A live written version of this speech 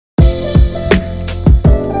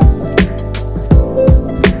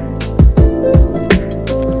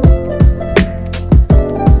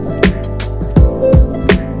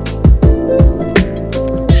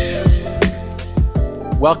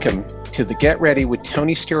Welcome to the Get Ready with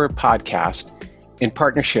Tony Stewart podcast in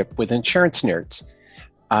partnership with Insurance Nerds.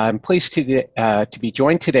 I'm pleased to be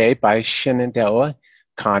joined today by Shenandoah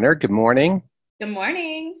Connor. Good morning. Good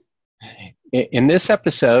morning. In this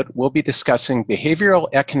episode, we'll be discussing behavioral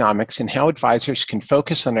economics and how advisors can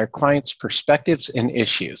focus on their clients' perspectives and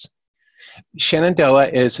issues. Shenandoah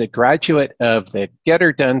is a graduate of the Get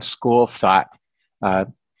Her Done School of Thought.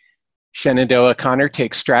 Shenandoah Connor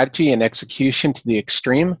takes strategy and execution to the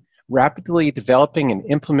extreme, rapidly developing and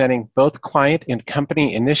implementing both client and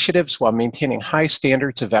company initiatives while maintaining high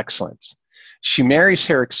standards of excellence. She marries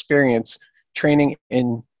her experience training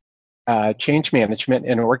in change management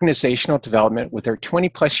and organizational development with her 20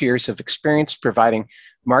 plus years of experience providing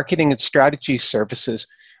marketing and strategy services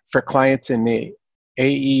for clients in the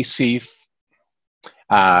AEC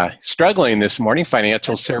struggling this morning,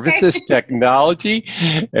 financial services, technology,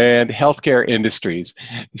 and healthcare industries.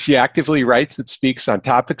 She actively writes and speaks on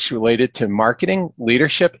topics related to marketing,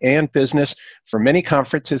 leadership, and business for many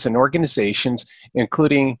conferences and organizations,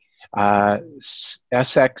 including SXSW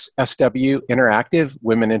Interactive,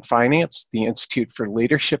 Women in Finance, the Institute for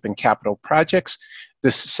Leadership and Capital Projects,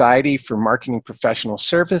 the Society for Marketing Professional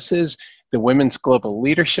Services, the Women's Global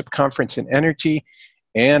Leadership Conference in Energy,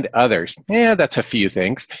 and others. Yeah, that's a few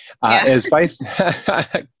things. As vice,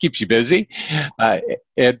 keeps you busy.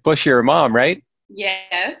 At Bush, you're a mom, right?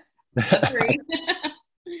 Yes, that's right.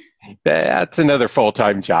 That's another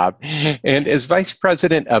full-time job. And as Vice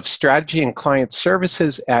President of Strategy and Client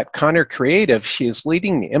Services at Connor Creative, she is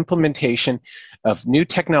leading the implementation of new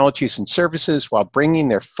technologies and services while bringing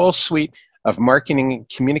their full suite of marketing and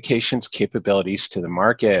communications capabilities to the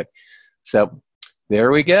market. So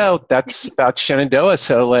there we go. That's about Shenandoah.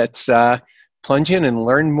 So let's plunge in and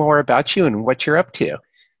learn more about you and what you're up to.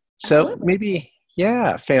 So maybe,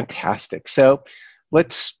 fantastic. So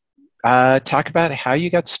let's talk about how you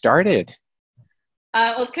got started.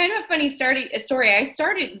 Well, it's kind of a funny story. I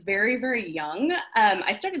started very, very young.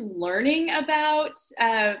 I started learning about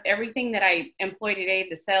everything that I employ today,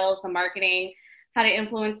 the sales, the marketing, how to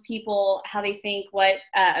influence people, how they think, what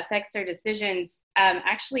affects their decisions,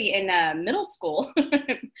 actually in middle school.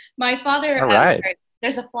 My father, sorry,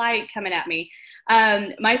 there's a fly coming at me.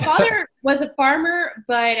 My father was a farmer,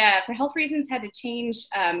 but for health reasons had to change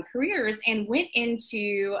careers and went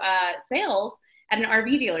into sales at an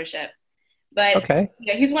RV dealership. But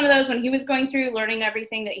he's one of those, when he was going through learning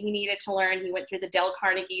everything that he needed to learn, he went through the Dale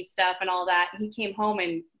Carnegie stuff and all that. He came home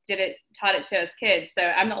and taught it to us kids. So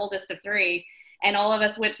I'm the oldest of three. And all of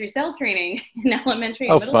us went through sales training in elementary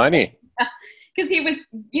and middle funny. Because he was,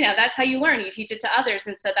 that's how you learn. You teach it to others.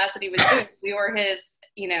 And so that's what he was doing. We were his,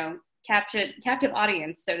 captive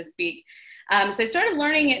audience, so to speak. So I started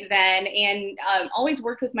learning it then and always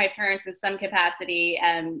worked with my parents in some capacity,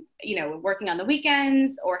 working on the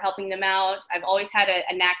weekends or helping them out. I've always had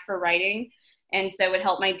a knack for writing. And so it would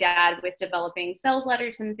help my dad with developing sales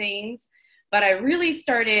letters and things. But I really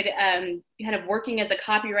started kind of working as a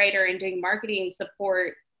copywriter and doing marketing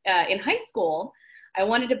support in high school. I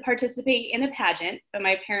wanted to participate in a pageant, but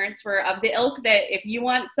my parents were of the ilk that if you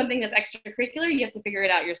want something that's extracurricular, you have to figure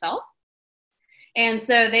it out yourself. And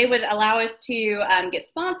so they would allow us to get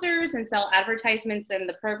sponsors and sell advertisements in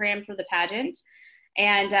the program for the pageant.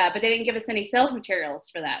 And but they didn't give us any sales materials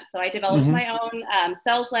for that. So I developed my own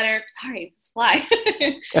sales letter. Sorry, it's a fly.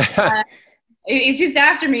 It's just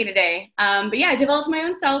after me today. But I developed my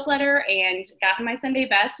own sales letter and got in my Sunday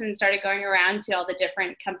best and started going around to all the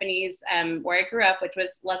different companies where I grew up, which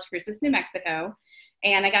was Las Cruces, New Mexico.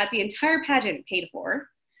 And I got the entire pageant paid for.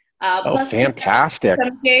 Plus fantastic.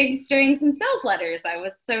 Some gigs doing some sales letters. I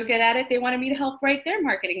was so good at it, they wanted me to help write their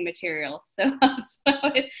marketing materials. So that's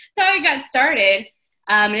how I got started.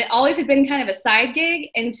 It always had been kind of a side gig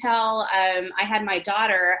until I had my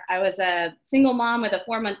daughter. I was a single mom with a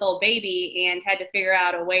 4-month-old baby and had to figure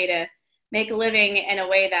out a way to make a living in a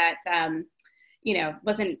way that,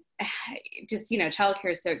 wasn't just,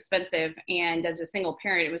 childcare is so expensive. And as a single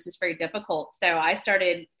parent, it was just very difficult. So I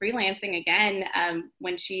started freelancing again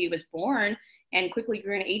when she was born and quickly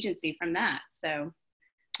grew an agency from that. So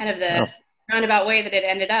kind of the roundabout way that it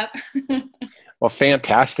ended up. Well,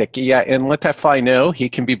 fantastic. Yeah, and let that fly know he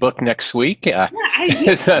can be booked next week.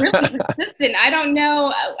 He's really persistent. I don't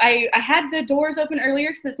know. I had the doors open earlier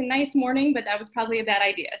because it's a nice morning, but that was probably a bad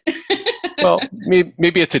idea. Well,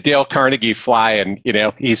 maybe it's a Dale Carnegie fly and,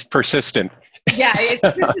 he's persistent. Yeah, it's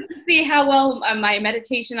good to see how well my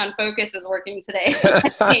meditation on focus is working today.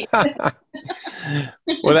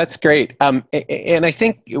 Well, that's great. And I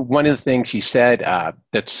think one of the things you said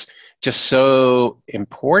that's just so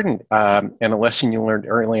important, and a lesson you learned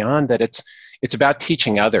early on, that it's about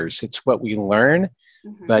teaching others. It's what we learn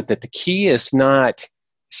Mm-hmm. but that the key is not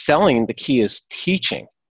selling, the key is teaching.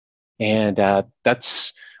 And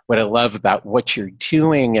that's what I love about what you're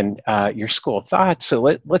doing and your school of thought. So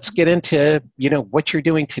let's get into, what you're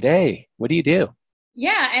doing today. What do you do?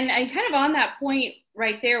 Yeah, and kind of on that point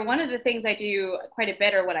right there, one of the things I do quite a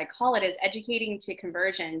bit, or what I call it, is educating to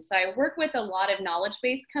conversion. So I work with a lot of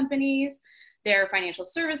knowledge-based companies, their financial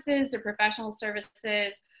services or professional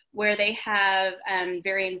services, where they have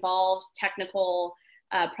very involved technical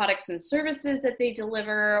products and services that they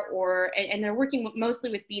deliver, and they're working mostly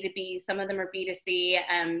with B2B. Some of them are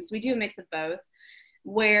B2C. So we do a mix of both,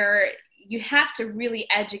 where you have to really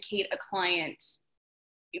educate a client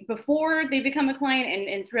before they become a client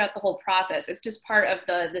and throughout the whole process. It's just part of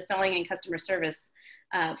the selling and customer service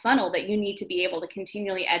funnel that you need to be able to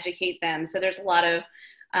continually educate them. So there's a lot of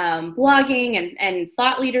blogging and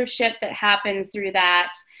thought leadership that happens through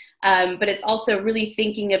that. But it's also really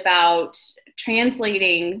thinking about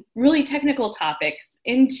translating really technical topics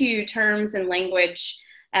into terms and language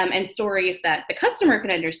and stories that the customer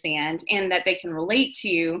can understand and that they can relate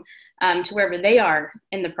to wherever they are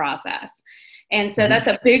in the process. And so that's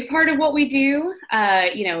a big part of what we do.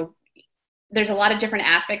 There's a lot of different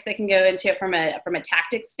aspects that can go into it from a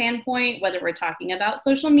tactics standpoint, whether we're talking about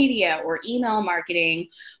social media or email marketing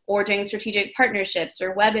or doing strategic partnerships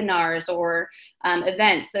or webinars or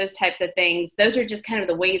events, those types of things. Those are just kind of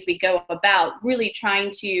the ways we go about really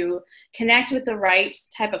trying to connect with the right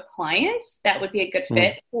type of client that would be a good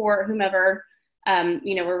fit for whomever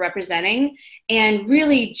we're representing, and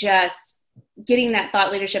really just getting that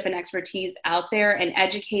thought leadership and expertise out there and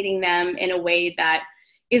educating them in a way that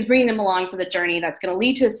is bringing them along for the journey that's going to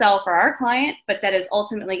lead to a sell for our client, but that is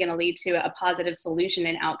ultimately going to lead to a positive solution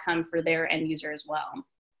and outcome for their end user as well.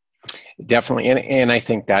 Definitely. And I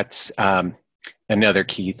think that's another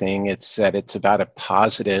key thing. It's that it's about a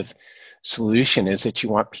positive solution, is that you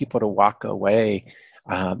want people to walk away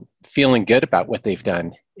feeling good about what they've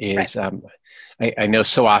done. I know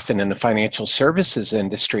so often in the financial services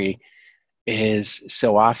industry, is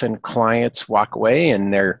so often clients walk away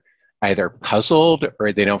and they're either puzzled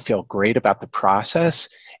or they don't feel great about the process.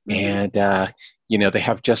 And, they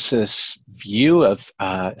have just this view of,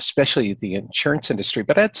 especially the insurance industry,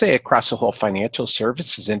 but I'd say across the whole financial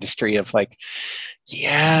services industry of like,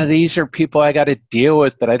 yeah, these are people I got to deal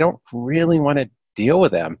with, but I don't really want to deal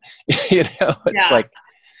with them. It's like,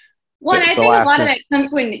 well, and I think a lot of that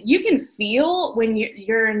comes when you can feel when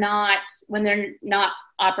they're not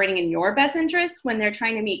operating in your best interest, when they're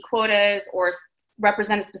trying to meet quotas or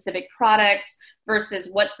represent a specific product versus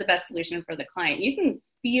what's the best solution for the client. You can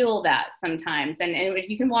feel that sometimes. And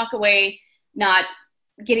you can walk away not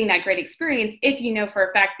getting that great experience if you know for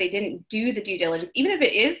a fact they didn't do the due diligence, even if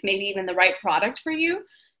it is maybe even the right product for you,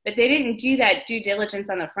 but they didn't do that due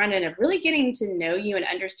diligence on the front end of really getting to know you and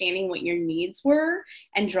understanding what your needs were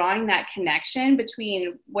and drawing that connection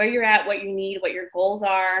between where you're at, what you need, what your goals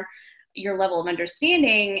are, your level of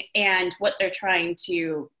understanding, and what they're trying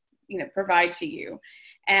to provide to you.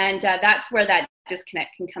 And that's where that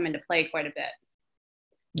disconnect can come into play quite a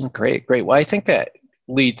bit. Great. Well, I think that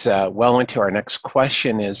leads well into our next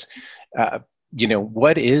question is,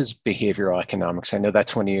 what is behavioral economics? I know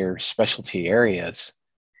that's one of your specialty areas.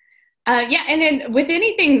 And then with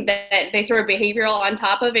anything that they throw behavioral on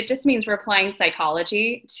top of, it just means we're applying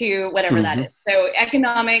psychology to whatever that is. So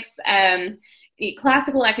economics,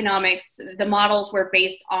 classical economics, the models were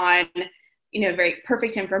based on very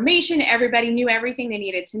perfect information. Everybody knew everything they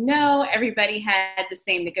needed to know. Everybody had the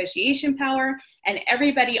same negotiation power, and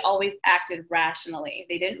everybody always acted rationally.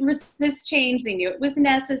 They didn't resist change. They knew it was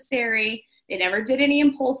necessary. They never did any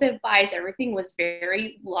impulsive buys. Everything was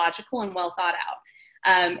very logical and well thought out.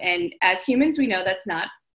 And as humans, we know that's not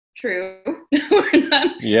true.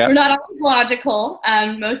 We're not always logical.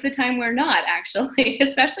 Most of the time we're not, actually,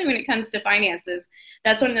 especially when it comes to finances.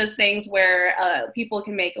 That's one of those things where people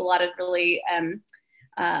can make a lot of really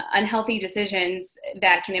unhealthy decisions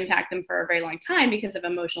that can impact them for a very long time because of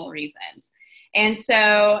emotional reasons. And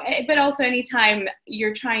so, but also anytime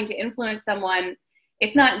you're trying to influence someone,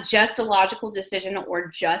 it's not just a logical decision or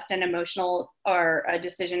just an emotional or a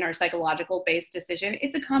decision or psychological based decision.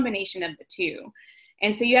 It's a combination of the two.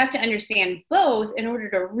 And so you have to understand both in order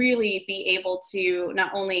to really be able to not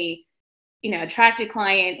only, attract a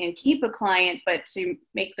client and keep a client, but to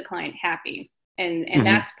make the client happy. And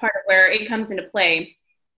that's part of where it comes into play.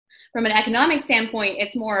 From an economic standpoint,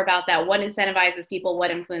 it's more about that. What incentivizes people, what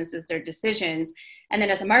influences their decisions. And then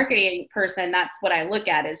as a marketing person, that's what I look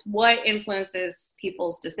at is what influences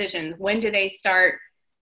people's decisions. When do they start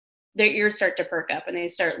their ears start to perk up and they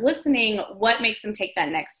start listening, what makes them take that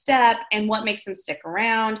next step and what makes them stick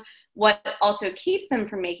around, what also keeps them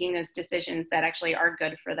from making those decisions that actually are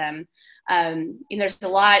good for them. There's a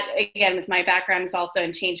lot, again, with my background, it's also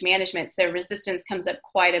in change management. So resistance comes up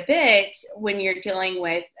quite a bit when you're dealing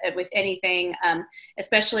with anything,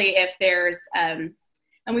 especially if there's, and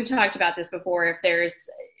we've talked about this before, if there's,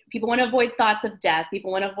 people want to avoid thoughts of death,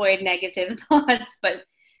 people want to avoid negative thoughts, but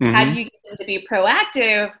how do you get them to be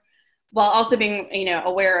proactive while also being,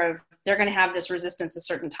 aware of they're going to have this resistance to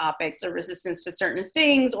certain topics or resistance to certain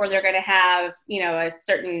things, or they're going to have, a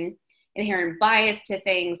certain inherent bias to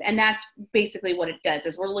things. And that's basically what it does,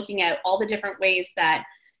 is we're looking at all the different ways that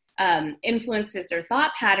influences their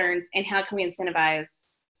thought patterns and how can we incentivize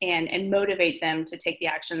and motivate them to take the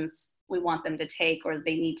actions we want them to take or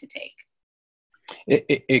they need to take.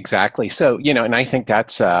 Exactly. So, and I think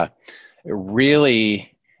that's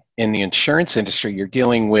really, in the insurance industry, you're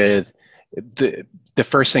dealing with the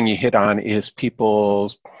first thing you hit on is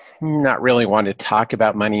people not really want to talk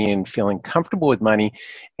about money and feeling comfortable with money.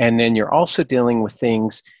 And then you're also dealing with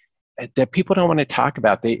things that people don't want to talk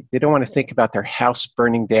about. They don't want to think about their house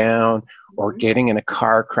burning down or getting in a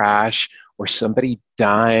car crash or somebody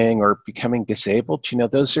dying or becoming disabled.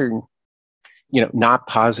 Those are, not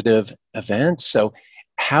positive events. So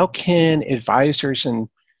how can advisors and,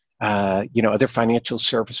 other financial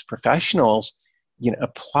service professionals,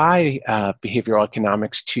 apply behavioral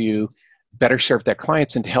economics to better serve their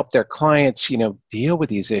clients and to help their clients, deal with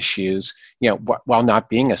these issues, while not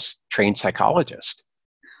being a trained psychologist?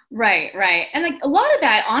 Right. And like a lot of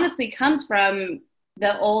that honestly comes from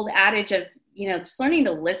the old adage of, just learning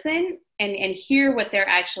to listen and hear what they're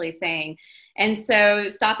actually saying. And so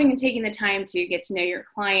stopping and taking the time to get to know your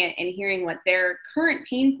client and hearing what their current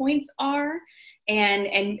pain points are.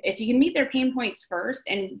 And if you can meet their pain points first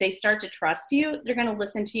and they start to trust you, they're going to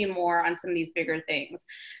listen to you more on some of these bigger things.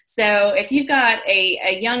 So if you've got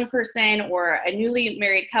a young person or a newly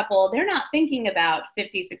married couple, they're not thinking about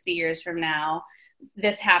 50, 60 years from now,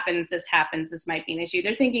 this happens, this might be an issue.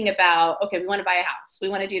 They're thinking about, okay, we want to buy a house. We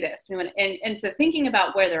want to do this. And so thinking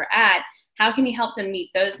about where they're at, how can you help them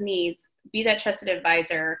meet those needs, be that trusted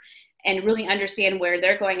advisor, and really understand where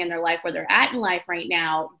they're going in their life, where they're at in life right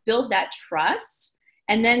now, build that trust,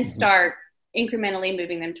 and then start incrementally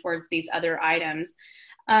moving them towards these other items.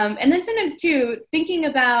 And then sometimes too, thinking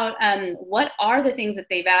about what are the things that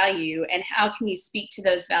they value and how can you speak to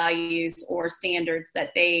those values or standards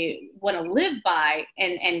that they want to live by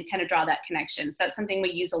and kind of draw that connection. So that's something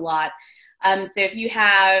we use a lot. So if you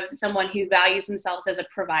have someone who values themselves as a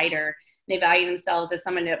provider, they value themselves as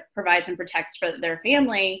someone that provides and protects for their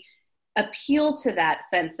family, appeal to that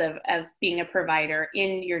sense of being a provider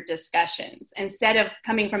in your discussions. Instead of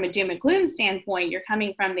coming from a doom and gloom standpoint, you're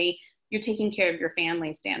coming from you're taking care of your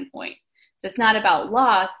family standpoint. So it's not about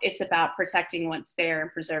loss, it's about protecting what's there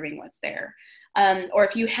and preserving what's there. Or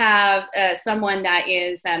if you have someone that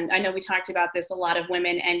is, I know we talked about this, a lot of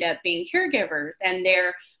women end up being caregivers and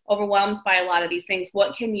they're overwhelmed by a lot of these things.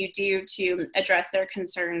 What can you do to address their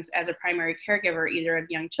concerns as a primary caregiver, either of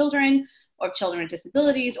young children or children with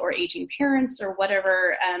disabilities or aging parents or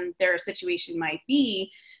whatever their situation might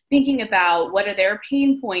be? Thinking about what are their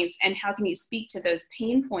pain points and how can you speak to those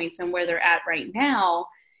pain points and where they're at right now,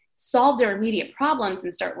 solve their immediate problems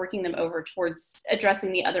and start working them over towards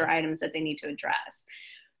addressing the other items that they need to address.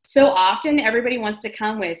 So often everybody wants to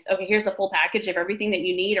come with, okay, here's the full package of everything that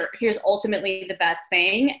you need, or here's ultimately the best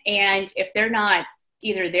thing. And if they're not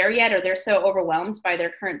either there yet, or they're so overwhelmed by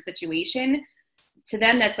their current situation, to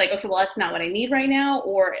them, that's like, okay, well, that's not what I need right now.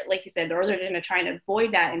 Or like you said, or they're going to try and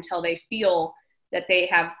avoid that until they feel that they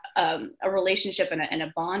have a relationship and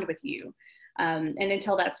a bond with you. And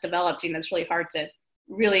until that's developed, it's really hard to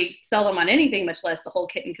really sell them on anything, much less the whole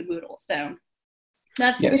kit and caboodle. So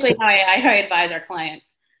that's typically how I advise our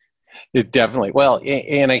clients. Definitely. Well,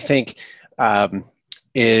 and I think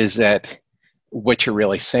is that what you're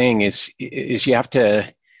really saying is you have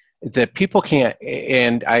to, that people can't,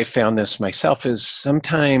 and I found this myself, is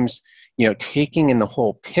sometimes, taking in the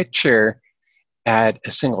whole picture at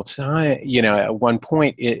a single time, at one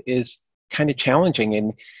point, it is kind of challenging,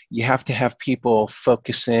 and you have to have people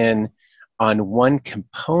focus in on one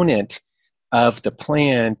component of the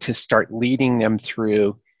plan to start leading them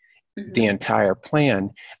through the entire plan.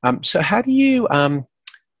 So how do you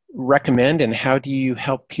recommend and how do you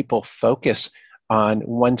help people focus on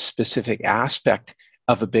one specific aspect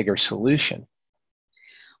of a bigger solution?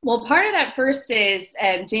 Well, part of that first is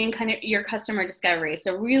doing kind of your customer discovery.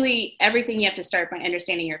 So really everything you have to start by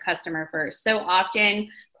understanding your customer first. So often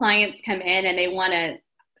clients come in and they want to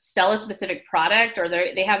sell a specific product or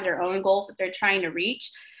they have their own goals that they're trying to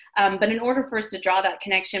reach. But in order for us to draw that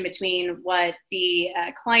connection between what the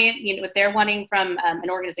client, what they're wanting from an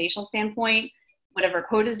organizational standpoint, whatever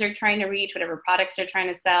quotas they're trying to reach, whatever products they're trying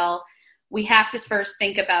to sell, we have to first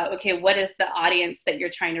think about, okay, what is the audience that you're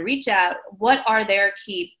trying to reach out? What are their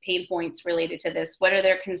key pain points related to this? What are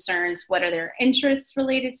their concerns? What are their interests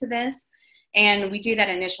related to this? And we do that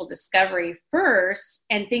initial discovery first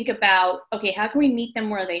and think about, okay, how can we meet them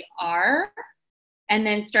where they are? And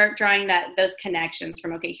then start drawing those connections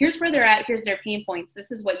from, okay, here's where they're at, here's their pain points, this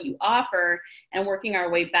is what you offer, and working our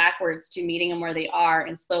way backwards to meeting them where they are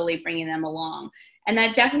and slowly bringing them along. And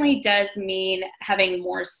that definitely does mean having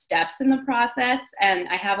more steps in the process. And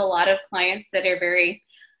I have a lot of clients that are very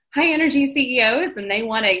high energy CEOs, and they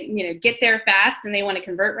want to, get there fast, and they want to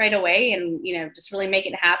convert right away and, just really make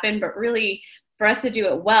it happen. But really, for us to do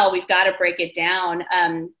it well, we've got to break it down,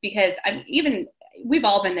 because we've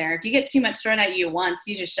all been there. If you get too much thrown at you at once,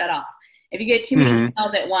 you just shut off. If you get too many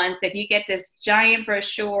emails at once, if you get this giant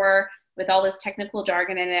brochure with all this technical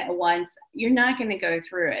jargon in it at once, you're not going to go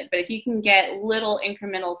through it. But if you can get little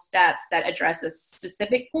incremental steps that address a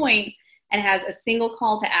specific point and has a single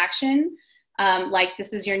call to action, like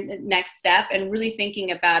this is your next step, and really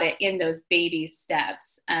thinking about it in those baby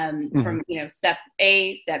steps, from, step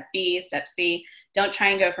A, step B, step C. Don't try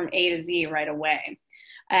and go from A to Z right away.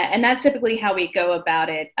 And that's typically how we go about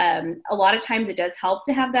it. A lot of times it does help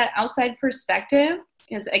to have that outside perspective,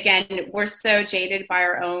 because again, we're so jaded by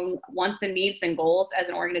our own wants and needs and goals as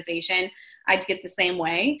an organization. I'd get the same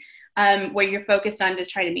way, where you're focused on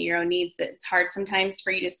just trying to meet your own needs, that it's hard sometimes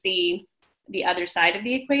for you to see the other side of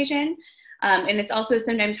the equation. And it's also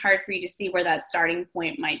sometimes hard for you to see where that starting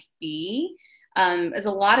point might be. As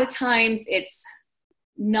a lot of times it's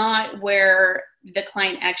not where the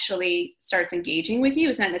client actually starts engaging with you.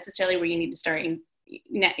 It's not necessarily where you need to start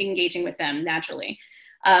engaging with them naturally.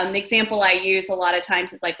 The example I use a lot of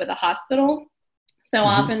times is like with a hospital. So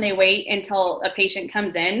often they wait until a patient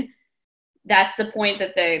comes in. That's the point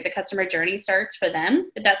that the customer journey starts for them,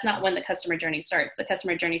 but that's not when the customer journey starts. The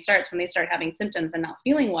customer journey starts when they start having symptoms and not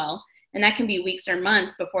feeling well. And that can be weeks or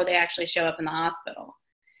months before they actually show up in the hospital.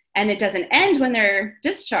 And it doesn't end when they're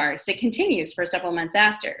discharged. It continues for several months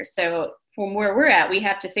after. So from where we're at, we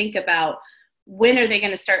have to think about, when are they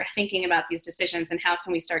going to start thinking about these decisions, and how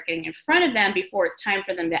can we start getting in front of them before it's time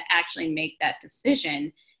for them to actually make that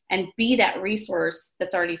decision and be that resource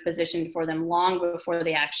that's already positioned for them long before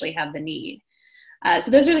they actually have the need.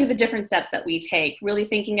 So those are like the different steps that we take, really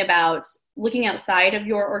thinking about looking outside of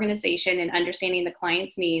your organization and understanding the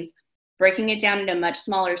client's needs, breaking it down into much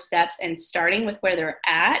smaller steps and starting with where they're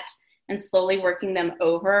at and slowly working them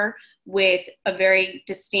over with a very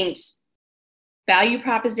distinct value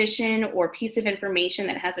proposition or piece of information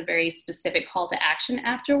that has a very specific call to action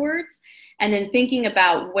afterwards. And then thinking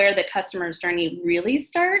about where the customer's journey really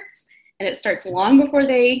starts. And it starts long before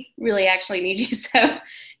they really actually need you. So it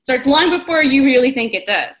starts long before you really think it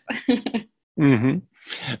does.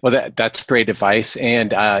 Well, that's great advice.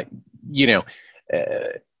 And,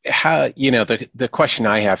 how, the question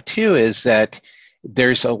I have too is that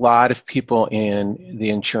there's a lot of people in the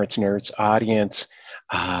Insurance Nerds audience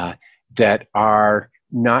that are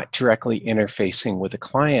not directly interfacing with the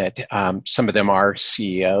client. Some of them are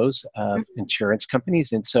CEOs of insurance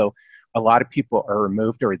companies, and so a lot of people are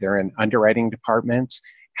removed, or they're in underwriting departments.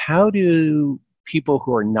 How do people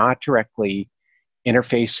who are not directly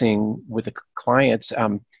interfacing with the clients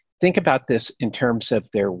think about this in terms of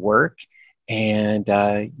their work, and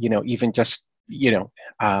even just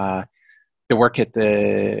the work at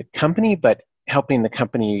the company, but helping the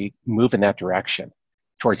company move in that direction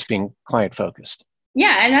towards being client focused?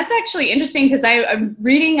 Yeah, and that's actually interesting, because I'm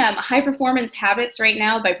reading High Performance Habits right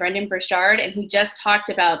now by Brendon Burchard, and he just talked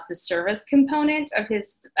about the service component of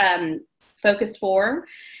his Focus 4.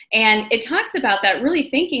 And it talks about that, really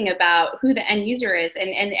thinking about who the end user is.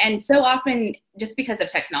 And so often, just because of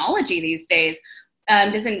technology these days,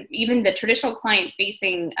 doesn't even the traditional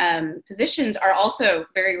client-facing positions are also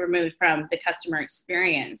very removed from the customer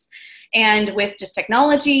experience. And with just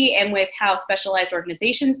technology and with how specialized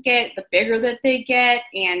organizations get, the bigger that they get,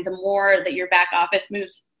 and the more that your back office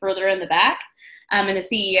moves further in the back, and the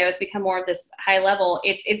CEOs become more of this high level,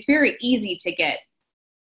 it's very easy to get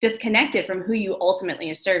disconnected from who you ultimately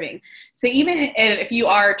are serving. So even if you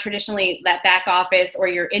are traditionally that back office, or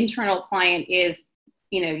your internal client is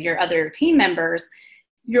your other team members,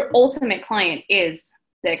 your ultimate client is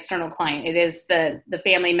the external client. It is the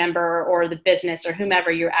family member or the business or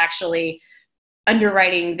whomever you're actually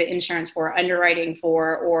underwriting the insurance for, underwriting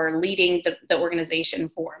for, or leading the organization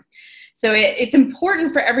for. So it's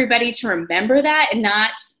important for everybody to remember that, and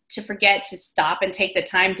not to forget to stop and take the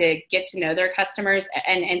time to get to know their customers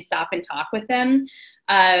and stop and talk with them.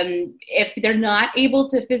 If they're not able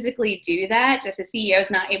to physically do that, if the CEO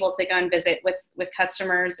is not able to go and visit with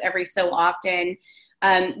customers every so often,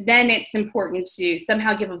 then it's important to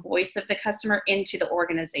somehow give a voice of the customer into the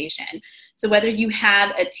organization. So whether you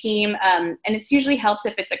have a team, and it usually helps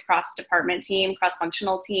if it's a cross-department team,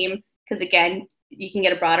 cross-functional team, because again, you can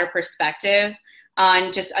get a broader perspective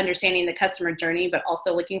on just understanding the customer journey, but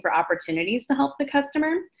also looking for opportunities to help the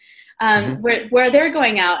customer. Where they're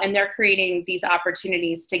going out and they're creating these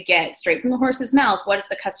opportunities to get straight from the horse's mouth, what is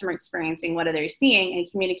the customer experiencing, what are they seeing,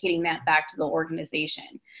 and communicating that back to the organization.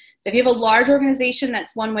 So if you have a large organization,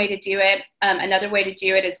 that's one way to do it. Another way to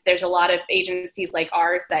do it is there's a lot of agencies like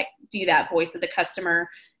ours that do that voice of the customer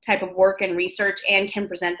type of work and research and can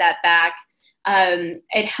present that back.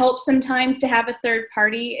 It helps sometimes to have a third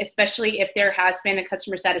party, especially if there has been a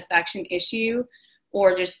customer satisfaction issue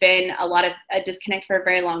or there's been a disconnect for a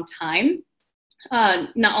very long time.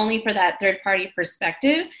 Not only for that third party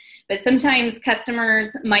perspective, but sometimes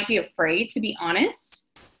customers might be afraid to be honest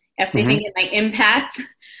if they think it might impact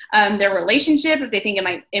their relationship, if they think it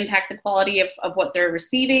might impact the quality of what they're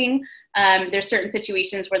receiving. There's certain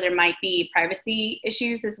situations where there might be privacy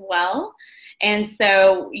issues as well. And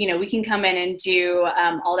so, we can come in and do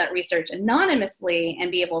all that research anonymously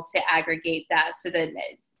and be able to aggregate that so that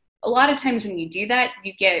a lot of times when you do that,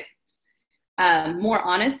 you get more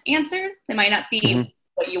honest answers. They might not be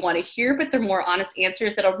what you want to hear, but they're more honest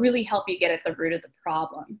answers that'll really help you get at the root of the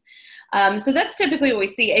problem. So that's typically what we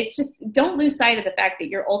see. It's just don't lose sight of the fact that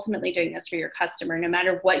you're ultimately doing this for your customer, no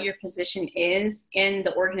matter what your position is in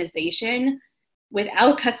the organization.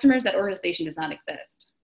 Without customers, that organization does not exist.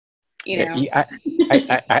 I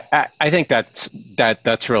think that's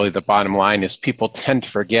really the bottom line is people tend to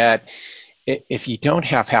forget if you don't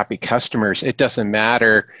have happy customers, it doesn't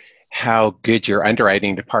matter how good your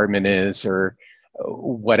underwriting department is or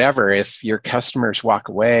whatever. If your customers walk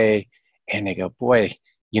away and they go, boy,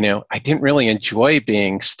 I didn't really enjoy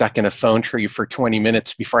being stuck in a phone tree for 20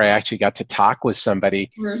 minutes before I actually got to talk with somebody,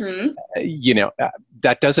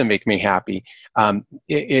 that doesn't make me happy.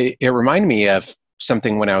 It reminded me of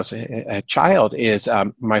something when I was a child is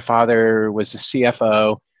my father was a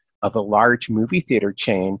CFO of a large movie theater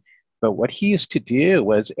chain. But what he used to do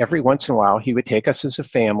was every once in a while, he would take us as a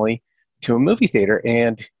family to a movie theater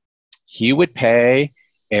and he would pay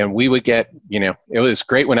and we would get, it was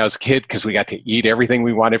great when I was a kid because we got to eat everything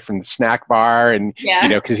we wanted from the snack bar and,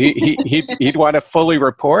 because he'd want to fully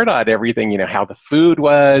report on everything, how the food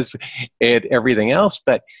was and everything else.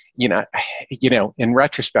 But, in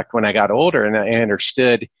retrospect, when I got older and I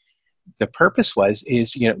understood the purpose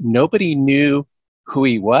is, nobody knew who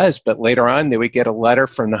he was, but later on they would get a letter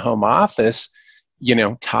from the home office,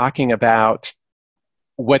 talking about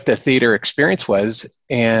what the theater experience was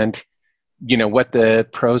and, what the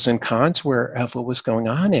pros and cons were of what was going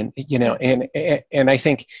on. And, and I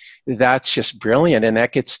think that's just brilliant. And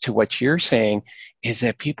that gets to what you're saying is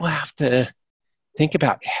that people have to think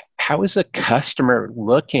about how is a customer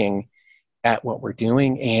looking at what we're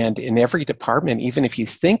doing. And in every department, even if you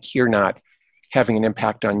think you're not having an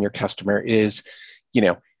impact on your customer is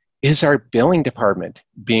our billing department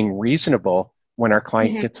being reasonable when our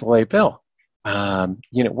client gets a late bill?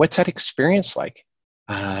 What's that experience like?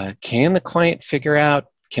 Can the client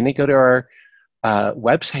can they go to our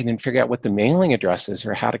website and figure out what the mailing address is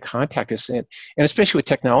or how to contact us? And especially with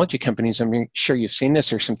technology companies, I'm sure you've seen this,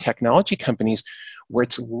 there's some technology companies where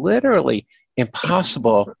it's literally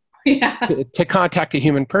impossible to contact a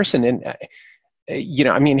human person. And,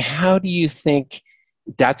 how do you think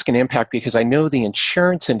that's going to impact? Because I know the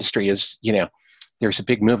insurance industry is, there's a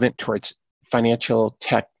big movement towards financial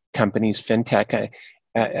tech companies, fintech.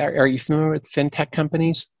 Are you familiar with fintech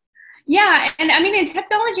companies? Yeah, and in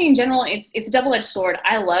technology in general, it's a double-edged sword.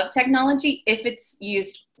 I love technology if it's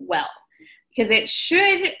used well, because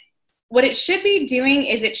what it should be doing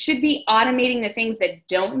is it should be automating the things that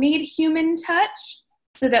don't need human touch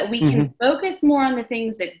so that we can focus more on the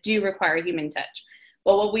things that do require human touch.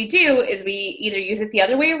 But what we do is we either use it the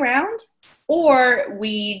other way around or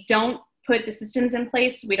we don't put the systems in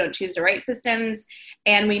place. We don't choose the right systems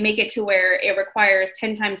and we make it to where it requires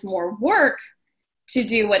 10 times more work to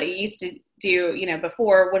do what it used to do,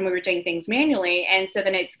 before when we were doing things manually. And so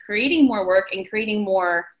then it's creating more work and creating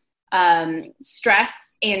more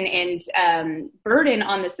stress and burden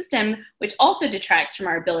on the system, which also detracts from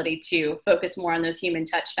our ability to focus more on those human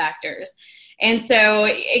touch factors. And so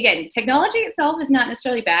again, technology itself is not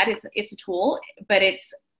necessarily bad. It's a tool, but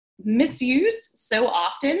it's misused so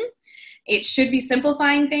often. It should be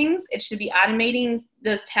simplifying things. It should be automating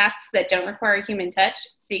those tasks that don't require human touch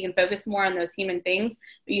so you can focus more on those human things.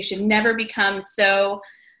 But you should never become so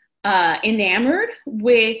enamored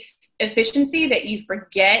with efficiency that you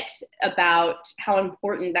forget about how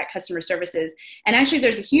important that customer service is. And actually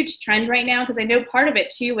there's a huge trend right now, because I know part of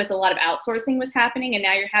it too was a lot of outsourcing was happening, and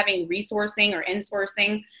now you're having resourcing or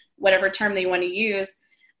insourcing, whatever term they want to use,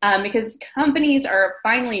 because companies are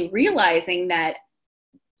finally realizing that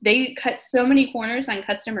they cut so many corners on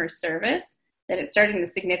customer service that it's starting to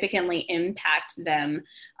significantly impact them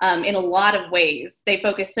in a lot of ways. They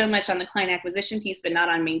focus so much on the client acquisition piece, but not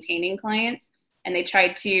on maintaining clients. And they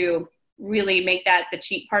tried to really make that the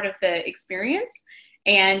cheap part of the experience.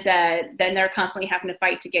 And then they're constantly having to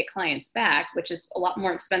fight to get clients back, which is a lot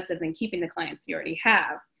more expensive than keeping the clients you already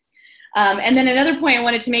have. And then another point I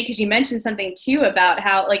wanted to make, because you mentioned something too about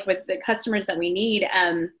how, like with the customers that we need,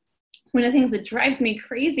 one of the things that drives me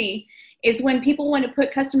crazy is when people want to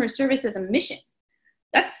put customer service as a mission.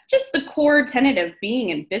 That's just the core tenet of being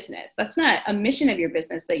in business. That's not a mission of your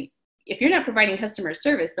business. That if you're not providing customer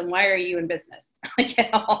service, then why are you in business? Like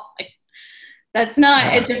at all. Like, that's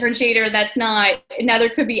not a differentiator. That's not, now there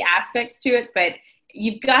could be aspects to it, but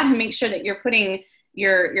you've got to make sure that you're putting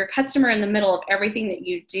your customer in the middle of everything that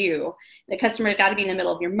you do. The customer has got to be in the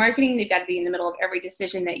middle of your marketing. They've got to be in the middle of every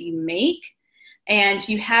decision that you make. And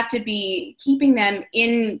you have to be keeping them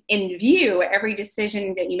in view every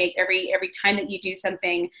decision that you make, every time that you do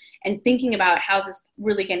something, and thinking about how's this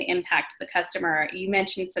really going to impact the customer. You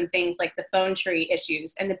mentioned some things like the phone tree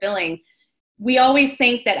issues and the billing. We always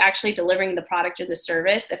think that actually delivering the product or the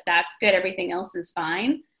service, if that's good, everything else is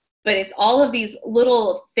fine. But it's all of these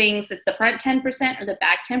little things, it's the front 10% or the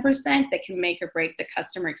back 10% that can make or break the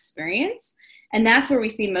customer experience. And that's where we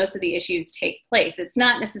see most of the issues take place. It's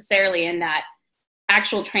not necessarily in that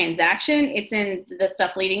actual transaction, it's in the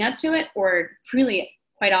stuff leading up to it, or really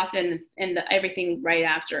quite often in the everything right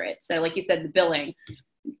after it. So like you said, the billing,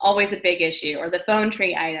 always a big issue, or the phone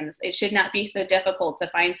tree items. It should not be so difficult to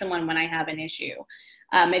find someone when I have an issue.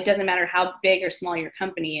 It doesn't matter how big or small your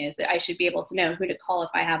company is. I should be able to know who to call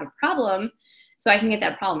if I have a problem so I can get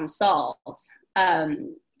that problem solved.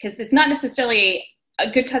 Because it's not necessarily a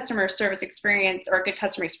good customer service experience or a good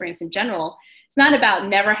customer experience in general. It's not about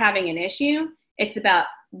never having an issue. It's about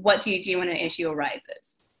what do you do when an issue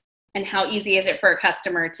arises, and how easy is it for a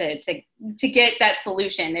customer to get that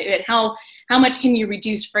solution, and how much can you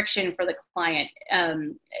reduce friction for the client.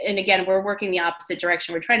 And again, we're working the opposite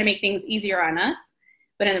direction. We're trying to make things easier on us,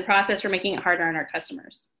 but in the process, we're making it harder on our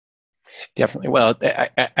customers. Definitely. Well,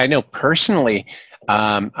 I know personally,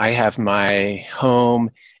 I have my home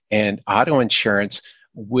and auto insurance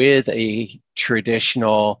with a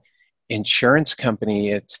traditional insurance company.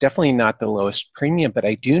 It's definitely not the lowest premium, but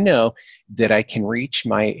I do know that I can reach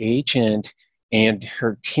my agent and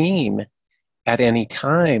her team at any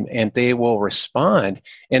time, and they will respond.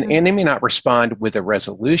 And they may not respond with a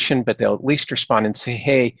resolution, but they'll at least respond and say,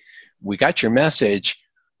 hey, we got your message,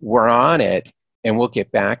 we're on it, and we'll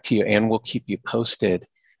get back to you, and we'll keep you posted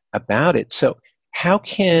about it. So how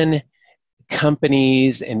can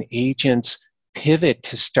companies and agents pivot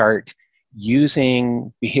to start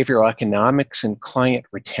using behavioral economics and client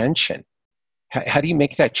retention? How do you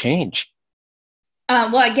make that change?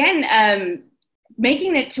 Well, again,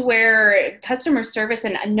 making it to where customer service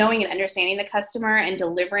and knowing and understanding the customer and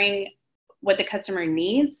delivering what the customer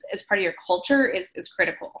needs as part of your culture is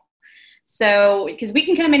critical. So, because we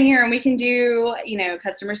can come in here and we can do,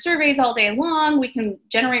 customer surveys all day long, we can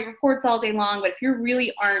generate reports all day long, but if you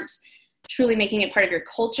really aren't truly making it part of your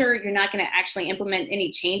culture, you're not going to actually implement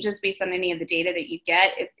any changes based on any of the data that you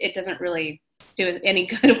get. It doesn't really do any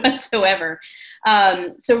good whatsoever.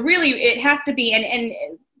 So really it has to be, and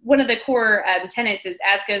one of the core tenets is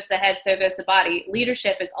as goes the head, so goes the body.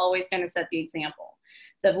 Leadership is always going to set the example.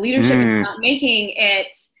 So if leadership is not making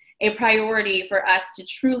it a priority for us to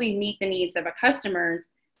truly meet the needs of our customers,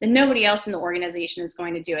 then nobody else in the organization is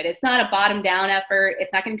going to do it. It's not a bottom-down effort.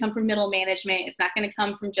 It's not going to come from middle management. It's not going to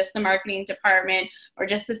come from just the marketing department or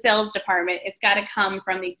just the sales department. It's got to come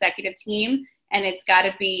from the executive team, and it's got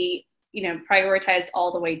to be, prioritized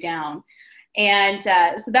all the way down. And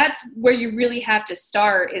so that's where you really have to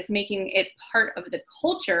start, is making it part of the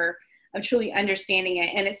culture of truly understanding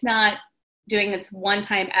it. And it's not doing this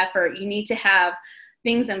one-time effort. You need to have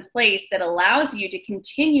things in place that allows you to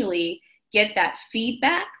continually get that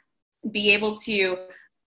feedback, be able to,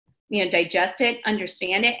 digest it,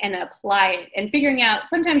 understand it, and apply it. And figuring out,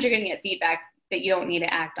 sometimes you're going to get feedback that you don't need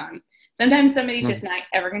to act on. Sometimes somebody's just not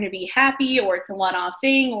ever going to be happy, or it's a one-off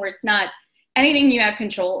thing, or it's not anything you have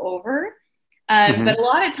control over. But a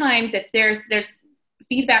lot of times, if there's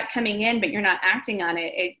feedback coming in, but you're not acting on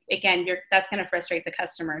it, again, that's going to frustrate the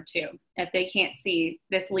customer too, if they can't see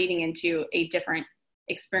this leading into a different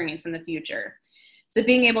experience in the future. So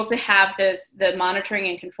being able to have the monitoring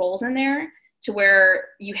and controls in there to where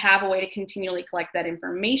you have a way to continually collect that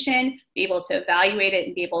information, be able to evaluate it,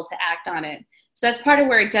 and be able to act on it. So that's part of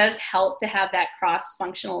where it does help to have that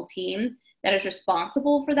cross-functional team that is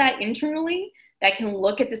responsible for that internally, that can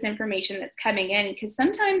look at this information that's coming in, because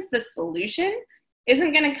sometimes the solution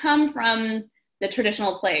isn't going to come from the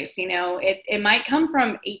traditional place. It might come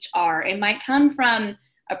from HR, it might come from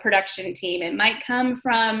a production team, it might come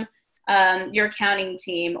from your accounting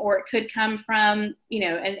team, or it could come from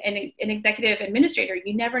an executive administrator.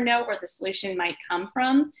 You never know where the solution might come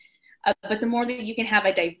from, but the more that you can have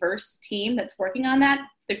a diverse team that's working on that,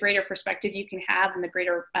 the greater perspective you can have, and the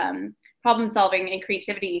greater problem solving and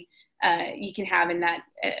creativity you can have in that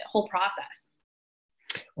whole process.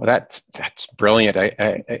 Well, that's brilliant.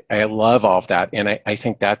 I love all of that, and I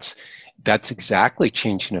think that's exactly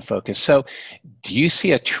changing the focus. So, do you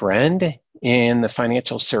see a trend in the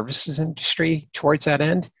financial services industry towards that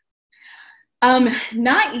end?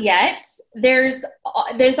 Not yet. There's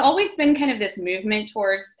always been kind of this movement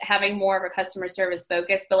towards having more of a customer service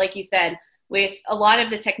focus, but like you said, with a lot of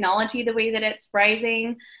the technology, the way that it's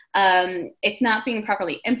rising, it's not being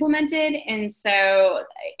properly implemented. And so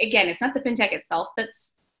again, it's not the fintech itself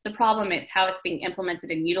that's the problem, it's how it's being implemented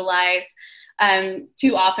and utilized.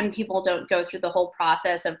 Too often people don't go through the whole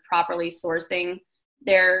process of properly sourcing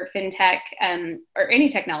their fintech or any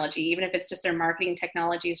technology, even if it's just their marketing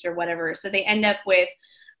technologies or whatever. So they end up with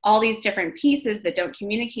all these different pieces that don't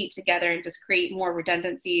communicate together and just create more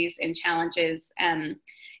redundancies and challenges and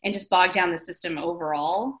just bog down the system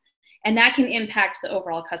overall. And that can impact the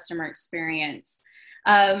overall customer experience.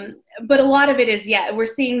 But a lot of it is, we're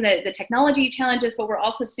seeing the technology challenges, but we're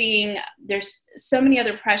also seeing there's so many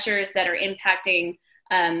other pressures that are impacting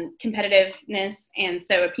competitiveness. And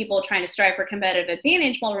so people trying to strive for competitive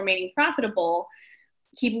advantage while remaining profitable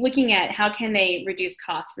keep looking at how can they reduce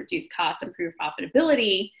costs, improve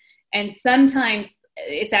profitability. And sometimes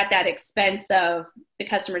it's at that expense of the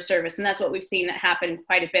customer service. And that's what we've seen happen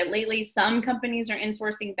quite a bit lately. Some companies are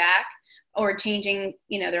insourcing back or changing,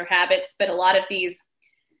 their habits, but a lot of these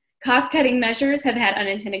cost-cutting measures have had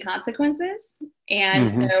unintended consequences.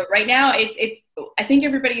 And so right now I think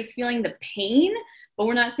everybody's feeling the pain, but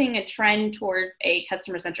we're not seeing a trend towards a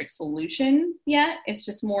customer-centric solution yet. It's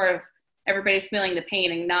just more of everybody's feeling the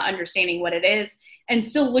pain and not understanding what it is, and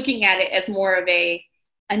still looking at it as more of a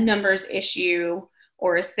numbers issue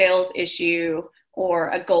or a sales issue or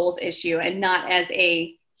a goals issue, and not as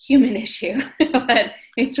a human issue. But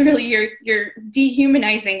it's really you're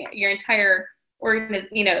dehumanizing your entire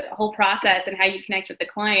whole process, and how you connect with the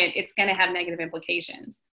client. It's going to have negative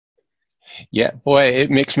implications. Yeah, boy, it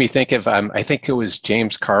makes me think of, I think it was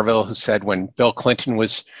James Carville who said when Bill Clinton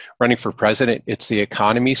was running for president, it's the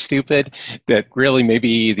economy, stupid, that really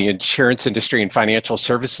maybe the insurance industry and financial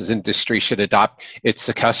services industry should adopt, it's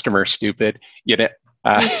the customer, stupid.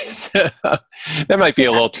 So that might be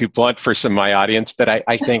a little too blunt for some of my audience, but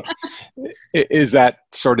I think, is that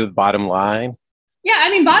sort of the bottom line? Yeah,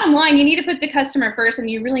 bottom line, you need to put the customer first, and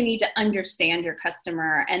you really need to understand your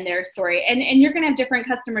customer and their story. And you're going to have different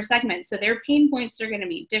customer segments, so their pain points are going to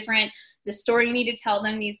be different. The story you need to tell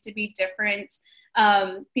them needs to be different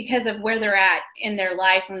because of where they're at in their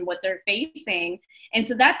life and what they're facing. And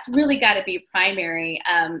so that's really got to be primary.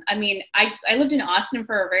 I lived in Austin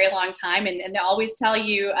for a very long time, and they always tell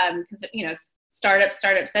you, because it's startup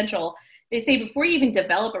central. They say before you even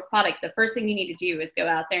develop a product, the first thing you need to do is go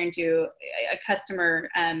out there and do a customer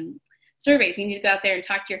surveys. You need to go out there and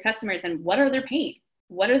talk to your customers and what are their pain?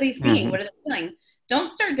 What are they seeing? What are they feeling?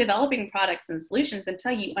 Don't start developing products and solutions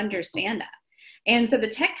until you understand that. And so the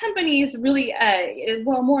tech companies really,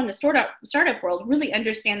 more in the startup world, really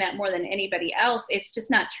understand that more than anybody else. It's just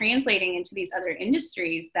not translating into these other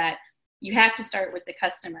industries that you have to start with the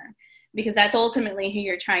customer, because that's ultimately who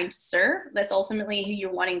you're trying to serve. That's ultimately who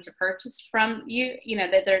you're wanting to purchase from you,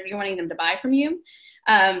 you're wanting them to buy from you.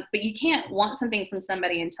 But you can't want something from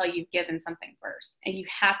somebody until you've given something first. And you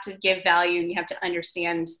have to give value, and you have to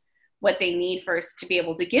understand what they need first to be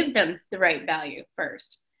able to give them the right value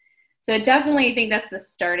first. So I definitely think that's the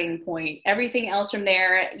starting point. Everything else from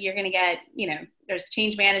there, you're going to get, there's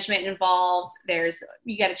change management involved.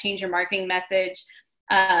 You got to change your marketing message.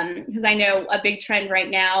 Because I know a big trend right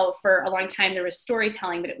now, for a long time there was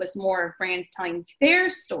storytelling, but it was more of brands telling their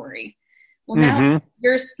story Well, now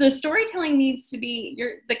the storytelling needs to be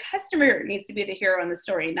the customer needs to be the hero in the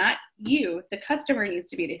story, not you. The customer needs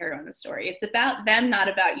to be the hero in the story. It's about them, not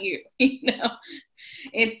about you.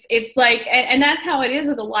 It's like, and that's how it is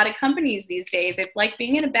with a lot of companies these days. It's like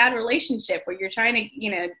being in a bad relationship where you're trying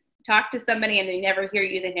to, talk to somebody and they never hear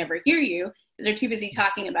you. They never hear you because they're too busy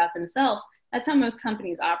talking about themselves. That's how most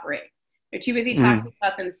companies operate. They're too busy talking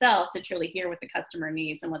about themselves to truly hear what the customer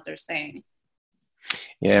needs and what they're saying.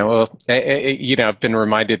 Yeah, well, I've been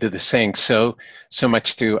reminded of the saying so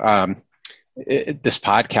much through this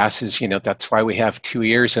podcast is, that's why we have 2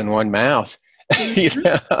 ears and 1 mouth.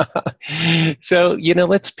 So,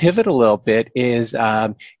 let's pivot a little bit.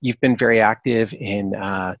 You've been very active in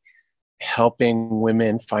helping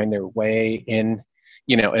women find their way in,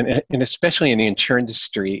 and especially in the insurance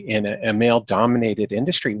industry, in a male-dominated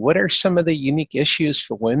industry. What are some of the unique issues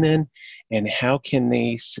for women, and how can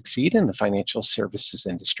they succeed in the financial services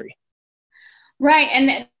industry? Right,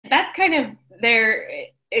 and that's kind of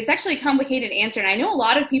it's actually a complicated answer, and I know a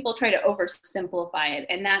lot of people try to oversimplify it,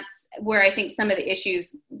 and that's where I think some of the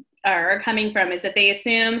issues are coming from, is that they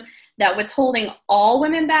assume that what's holding all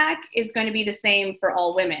women back is going to be the same for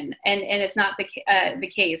all women, and it's not the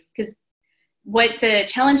case, because what the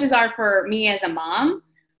challenges are for me as a mom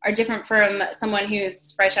are different from someone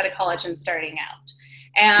who's fresh out of college and starting out,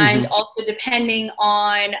 and also depending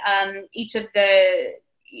on each of the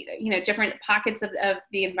different pockets of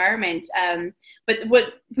the environment. But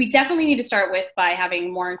what we definitely need to start with by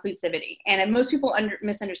having more inclusivity. And most people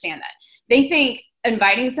misunderstand that. They think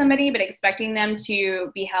inviting somebody, but expecting them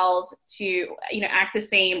to be held to, act the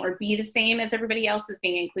same or be the same as everybody else is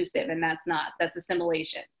being inclusive. And that's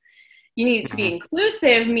assimilation. You need to be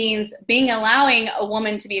inclusive means allowing a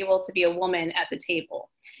woman to be able to be a woman at the table,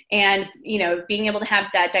 and, being able to have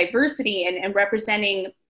that diversity and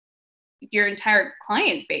representing your entire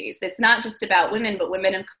client base. It's not just about women, but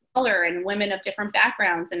women of color and women of different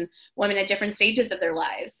backgrounds and women at different stages of their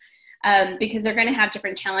lives, because they're going to have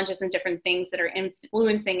different challenges and different things that are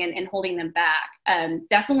influencing and holding them back.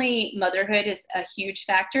 Definitely motherhood is a huge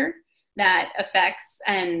factor that affects,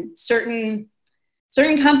 and certain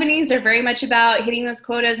companies are very much about hitting those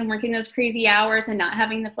quotas and working those crazy hours and not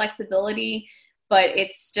having the flexibility. But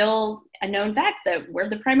it's still a known fact that we're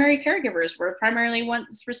the primary caregivers. We're primarily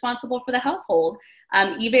ones responsible for the household.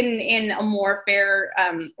 Even in a more fair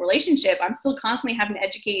relationship, I'm still constantly having to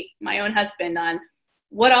educate my own husband on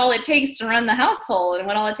what all it takes to run the household and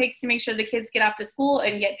what all it takes to make sure the kids get off to school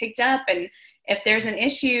and get picked up. And if there's an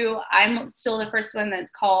issue, I'm still the first one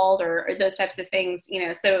that's called, or those types of things.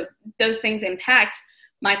 So those things impact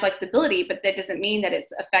my flexibility, but that doesn't mean that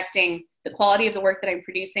it's affecting the quality of the work that I'm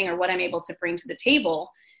producing or what I'm able to bring to the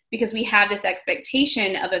table, because we have this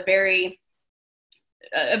expectation of a very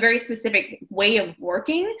specific way of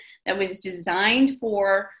working that was designed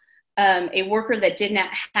for a worker that did not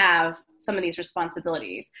have some of these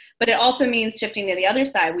responsibilities. But it also means shifting to the other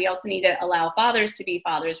side. We also need to allow fathers to be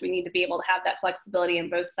fathers. We need to be able to have that flexibility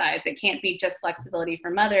on both sides. It can't be just flexibility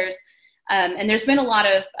for mothers. And there's been a lot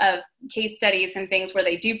of case studies and things where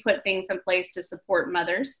they do put things in place to support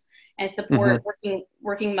mothers and support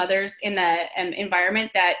working mothers in the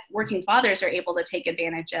environment that working fathers are able to take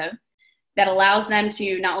advantage of, that allows them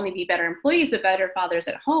to not only be better employees, but better fathers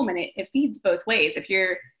at home. And it feeds both ways. If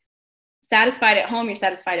you're satisfied at home, you're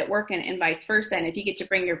satisfied at work, and vice versa. And if you get to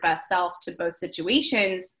bring your best self to both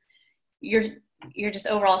situations, your just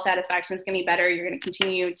overall satisfaction is going to be better. You're going to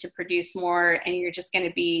continue to produce more, and you're just going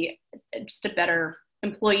to be just a better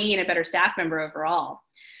employee and a better staff member overall.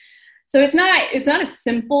 So it's not a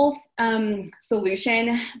simple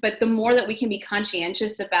solution, but the more that we can be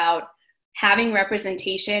conscientious about having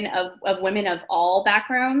representation of women of all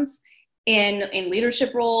backgrounds in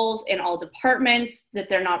leadership roles, in all departments, that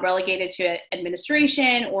they're not relegated to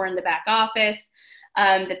administration or in the back office,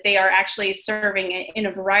 that they are actually serving in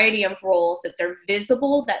a variety of roles, that they're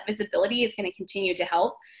visible. That visibility is going to continue to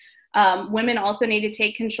help. Women also need to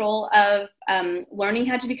take control of learning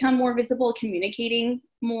how to become more visible, communicating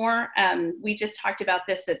more. We just talked about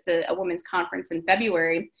this at a women's conference in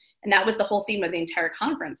February, and that was the whole theme of the entire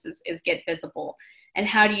conference is get visible. And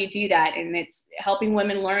how do you do that? And it's helping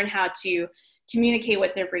women learn how to communicate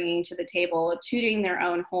what they're bringing to the table, tooting their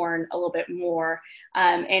own horn a little bit more,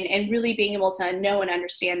 and really being able to know and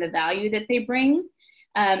understand the value that they bring,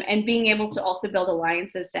 and being able to also build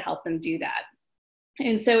alliances to help them do that.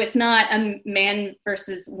 And so it's not a man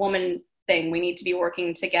versus woman thing. We need to be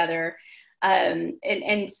working together.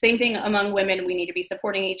 And same thing among women. We need to be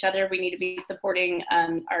supporting each other. We need to be supporting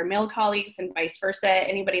our male colleagues and vice versa,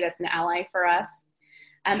 anybody that's an ally for us.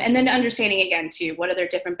 And then understanding again too, what are their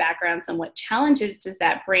different backgrounds and what challenges does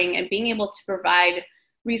that bring, and being able to provide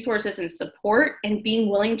resources and support, and being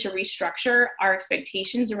willing to restructure our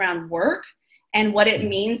expectations around work and what it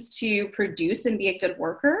means to produce and be a good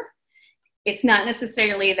worker. It's not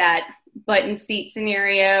necessarily that button seat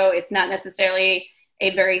scenario. It's not necessarily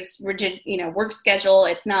a very rigid, work schedule.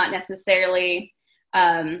 It's not necessarily,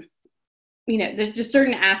 there's just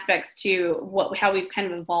certain aspects to how we've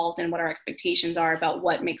kind of evolved and what our expectations are about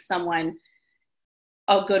what makes someone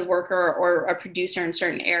a good worker or a producer in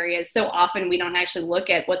certain areas. So often we don't actually look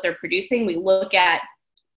at what they're producing. We look at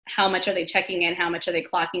how much are they checking in, how much are they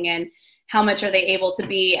clocking in, how much are they able to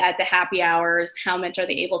be at the happy hours, how much are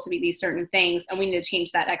they able to be these certain things. And we need to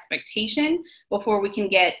change that expectation before we can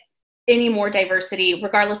get any more diversity,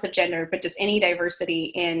 regardless of gender, but just any diversity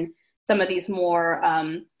in some of these more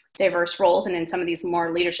diverse roles and in some of these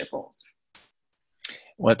more leadership roles.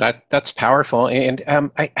 Well, that's powerful. And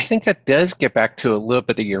I think that does get back to a little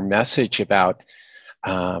bit of your message about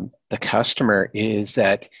the customer, is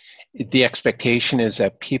that the expectation is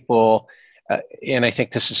that people, and I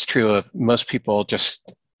think this is true of most people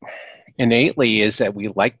just innately, is that we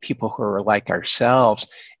like people who are like ourselves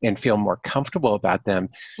and feel more comfortable about them.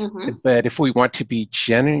 Mm-hmm. But if we want to be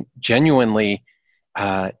genuinely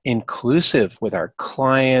inclusive with our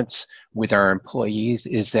clients, with our employees,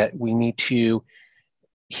 is that we need to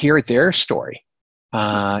hear their story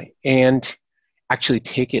and actually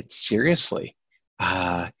take it seriously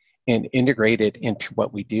and integrate it into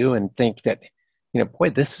what we do, and think that, boy,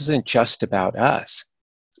 this isn't just about us.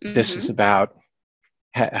 Mm-hmm. This is about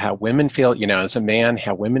how women feel, as a man,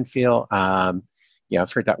 how women feel.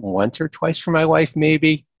 I've heard that once or twice from my wife,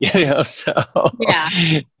 maybe, so yeah.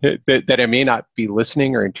 that I may not be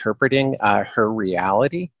listening or interpreting her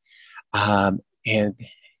reality. So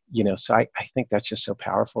I think that's just so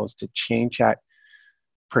powerful, is to change that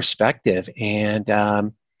perspective. And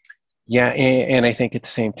and I think at the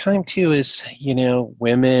same time too is,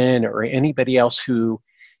 women or anybody else who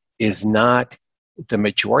is not the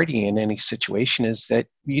majority in any situation, is that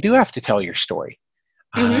you do have to tell your story.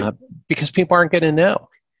 Mm-hmm. Because people aren't going to know.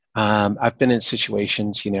 I've been in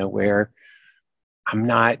situations, where I'm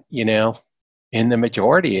not, in the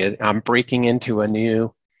majority. I'm breaking into a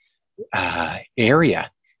new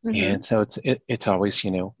area. Mm-hmm. And so it's always,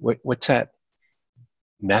 what's that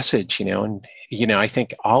message, and, I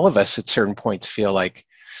think all of us at certain points feel like,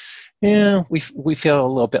 we feel a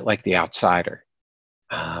little bit like the outsider.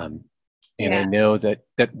 And I know that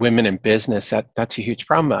women in business, that's a huge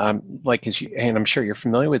problem. And I'm sure you're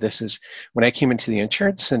familiar with this, is when I came into the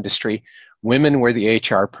insurance industry, women were the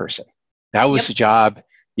HR person. That was the job.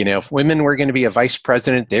 If women were going to be a vice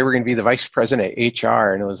president, they were going to be the vice president of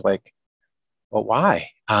HR. And it was like, well, why?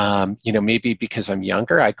 Maybe because I'm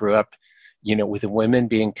younger. I grew up, with the women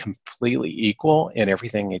being completely equal in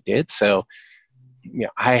everything they did. So,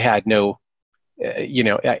 I had no,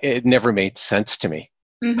 it never made sense to me.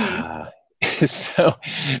 Mm-hmm.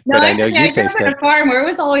 But I know you faced it. I grew up at a farm where it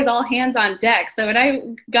was always all hands on deck. So when I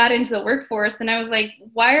got into the workforce, and I was like,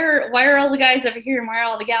 why are all the guys over here and why are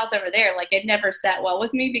all the gals over there? Like, it never sat well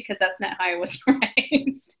with me, because that's not how I was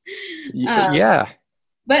raised. Yeah.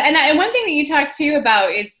 But one thing that you talked too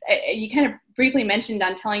about is you kind of briefly mentioned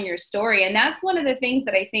on telling your story. And that's one of the things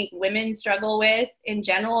that I think women struggle with in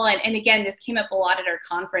general. And again, this came up a lot at our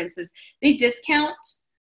conference, is they discount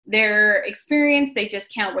their experience, they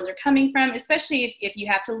discount where they're coming from, especially if you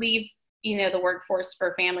have to leave, the workforce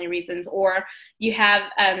for family reasons, or you have,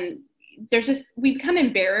 we become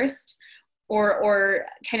embarrassed or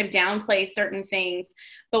kind of downplay certain things.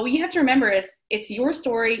 But what you have to remember is it's your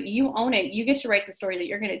story, you own it, you get to write the story that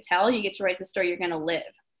you're going to tell, you get to write the story you're going to live.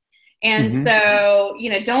 And mm-hmm. So,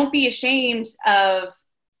 don't be ashamed of,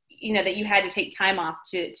 that you had to take time off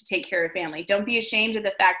to take care of family. Don't be ashamed of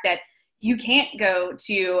the fact that you can't go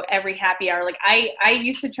to every happy hour. Like I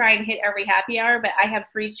used to try and hit every happy hour, but I have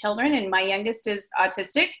 3 children and my youngest is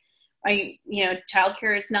autistic.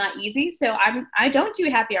 Childcare is not easy. So I don't do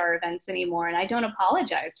happy hour events anymore, and I don't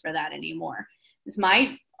apologize for that anymore. Because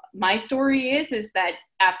my story is that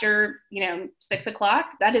after, 6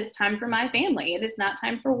 o'clock, that is time for my family. It is not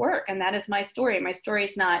time for work. And that is my story. My story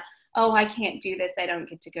is not, oh, I can't do this, I don't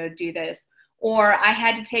get to go do this. Or I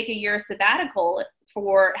had to take a year sabbatical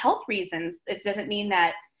for health reasons. It doesn't mean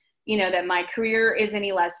that, that my career is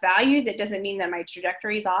any less valued. That doesn't mean that my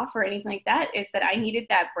trajectory is off or anything like that. It's that I needed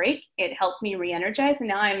that break. It helped me re-energize, and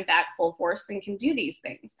now I'm back full force and can do these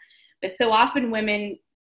things. But so often women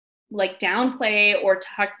like downplay or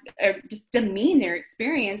talk or just demean their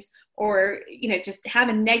experience, or, just have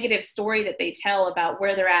a negative story that they tell about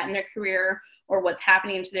where they're at in their career or what's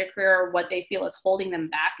happening to their career or what they feel is holding them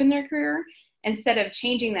back in their career, instead of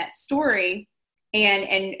changing that story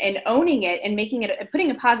and owning it and making it,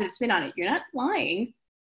 putting a positive spin on it. You're not lying.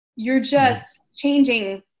 You're just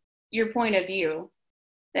changing your point of view,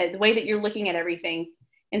 the way that you're looking at everything.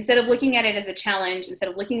 Instead of looking at it as a challenge, instead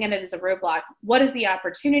of looking at it as a roadblock, what is the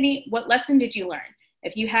opportunity? What lesson did you learn?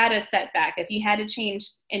 If you had a setback, if you had to change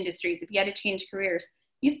industries, if you had to change careers,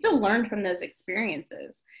 you still learned from those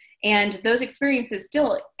experiences. And those experiences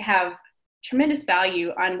still have tremendous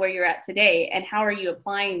value on where you're at today. And how are you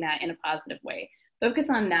applying that in a positive way? Focus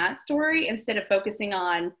on that story instead of focusing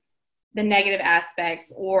on the negative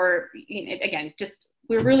aspects, or, again, just,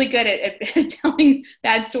 we're really good at telling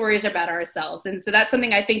bad stories about ourselves. And so that's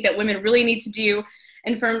something I think that women really need to do.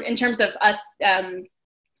 And in terms of us,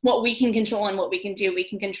 what we can control and what we can do, we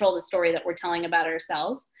can control the story that we're telling about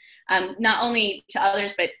ourselves, not only to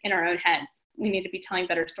others, but in our own heads. We need to be telling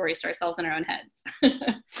better stories to ourselves in our own heads.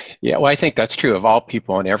 Yeah, well, I think that's true of all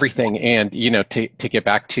people and everything. And, to get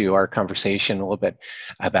back to our conversation a little bit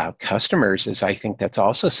about customers, is I think that's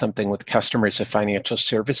also something with customers of financial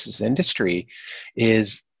services industry,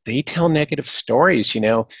 is they tell negative stories.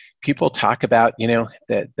 People talk about,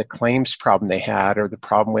 the claims problem they had, or the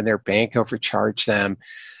problem when their bank overcharged them,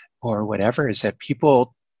 or whatever, is that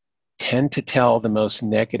people tend to tell the most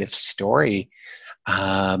negative story.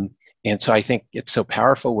 And so I think it's so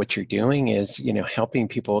powerful what you're doing is, helping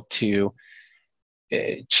people to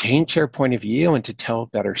change their point of view and to tell a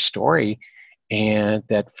better story. And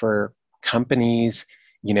that for companies,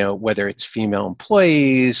 whether it's female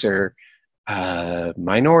employees or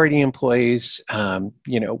minority employees,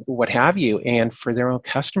 what have you, and for their own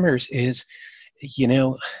customers is,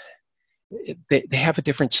 they have a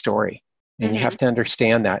different story, and you have to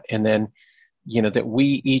understand that. And then, that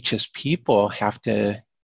we each as people have to,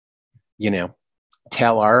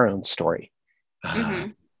 tell our own story.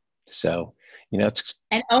 So, it's,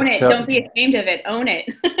 and own it. Don't be ashamed of it. Own it.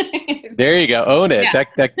 There you go. Own it. Yeah.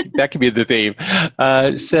 That could be the theme.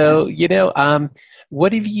 So,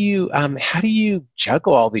 what have you, how do you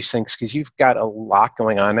juggle all these things? Because you've got a lot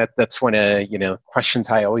going on. That's one of,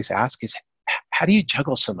 questions I always ask is, how do you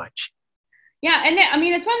juggle so much? Yeah. And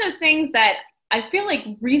it's one of those things that I feel like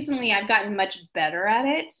recently I've gotten much better at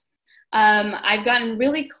it. I've gotten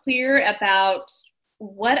really clear about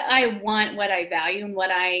what I want, what I value, and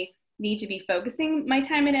what I need to be focusing my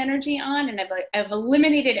time and energy on. And I've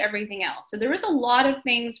eliminated everything else. So there was a lot of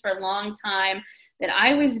things for a long time that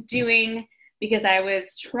I was doing because I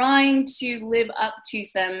was trying to live up to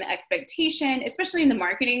some expectation, especially in the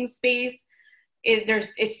marketing space.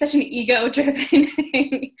 It's such an ego-driven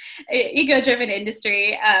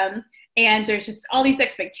industry. And there's just all these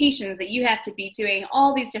expectations that you have to be doing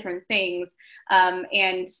all these different things,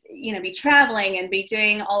 and, be traveling and be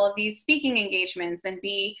doing all of these speaking engagements and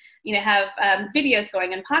be, have videos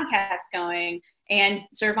going and podcasts going and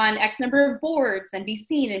serve on X number of boards and be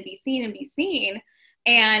seen and be seen and be seen.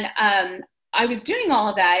 And I was doing all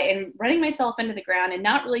of that and running myself into the ground and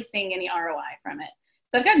not really seeing any ROI from it.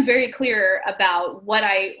 So I've gotten very clear about what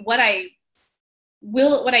I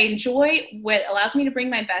enjoy, what allows me to bring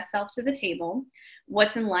my best self to the table,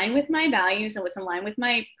 what's in line with my values and what's in line with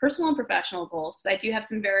my personal and professional goals. Because I do have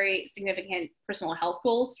some very significant personal health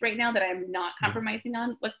goals right now that I'm not compromising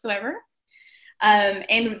on whatsoever.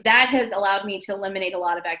 And that has allowed me to eliminate a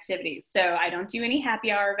lot of activities. So I don't do any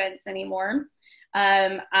happy hour events anymore.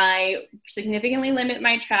 I significantly limit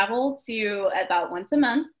my travel to about once a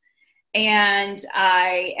month. And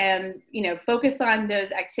I am, focused on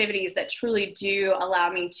those activities that truly do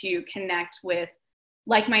allow me to connect with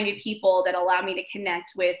like-minded people, that allow me to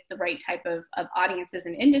connect with the right type of audiences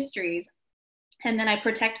and industries. And then I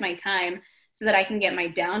protect my time so that I can get my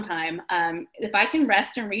downtime. If I can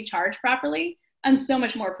rest and recharge properly, I'm so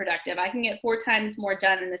much more productive. I can get 4 times more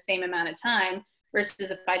done in the same amount of time,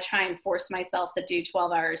 versus if I try and force myself to do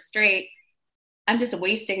 12 hours straight, I'm just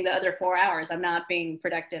wasting the other 4 hours. I'm not being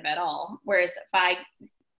productive at all. Whereas if I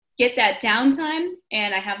get that downtime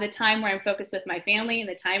and I have the time where I'm focused with my family and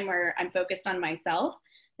the time where I'm focused on myself,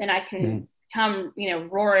 then I can come,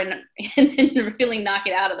 roaring and really knock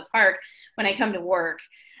it out of the park when I come to work.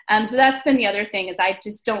 So that's been the other thing, is I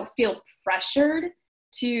just don't feel pressured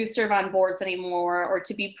to serve on boards anymore or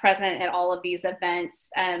to be present at all of these events.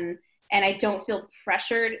 And I don't feel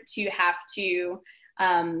pressured to have to,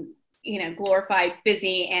 glorify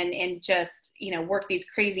busy and just, work these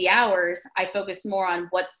crazy hours. I focus more on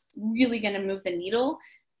what's really going to move the needle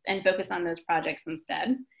and focus on those projects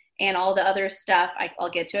instead. And all the other stuff,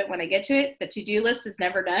 I'll get to it when I get to it. The to-do list is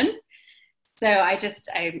never done. So I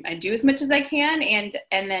do as much as I can, and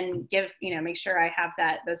then make sure I have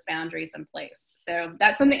those boundaries in place. So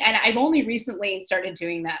that's something, and I've only recently started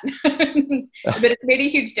doing that, but it's made a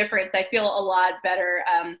huge difference. I feel a lot better.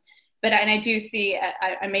 And I do see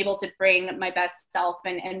I'm able to bring my best self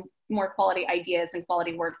and more quality ideas and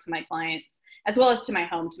quality work to my clients, as well as to my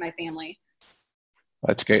home, to my family.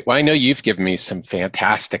 That's great. Well, I know you've given me some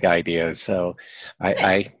fantastic ideas, so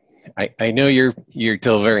I know you're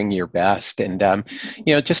delivering your best. And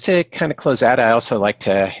just to kind of close out, I also like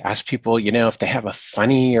to ask people, if they have a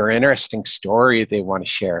funny or interesting story they want to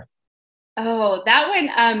share. Oh, that one.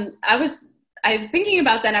 I was thinking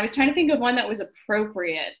about that. I was trying to think of one that was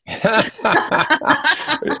appropriate.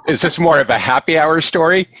 Is this more of a happy hour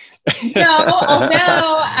story? No.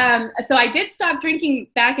 So I did stop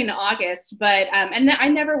drinking back in August, but and I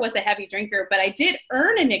never was a heavy drinker, but I did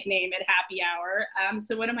earn a nickname at happy hour.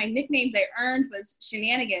 So one of my nicknames I earned was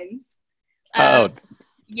Shenanigans.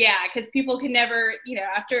 Yeah, because people can never,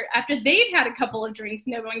 after they've had a couple of drinks,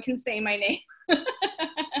 no one can say my name.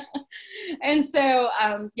 And so,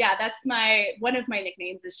 that's one of my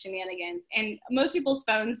nicknames is Shenanigans. And most people's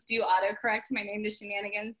phones do autocorrect my name to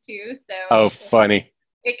Shenanigans too. So funny.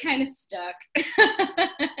 It kind of stuck. So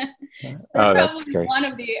that's probably great. one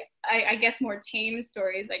of the, I guess, more tame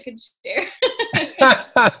stories I could share.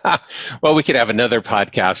 Well, we could have another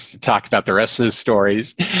podcast to talk about the rest of the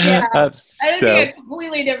stories. Yeah, that'd be a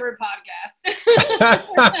completely different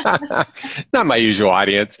podcast. Not my usual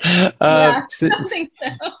audience. I don't think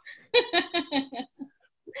so.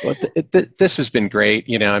 Well, this has been great.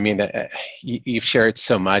 You've shared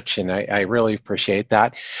so much, and I really appreciate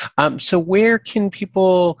that. So where can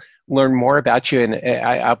people learn more about you? And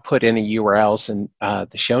I'll put any URLs in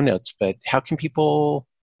the show notes, but how can people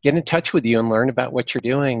get in touch with you and learn about what you're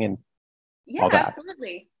doing and all that?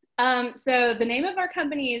 Absolutely. So the name of our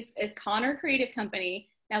company is Connor Creative Company.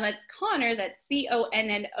 Now that's Connor, that's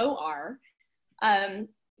CONNOR,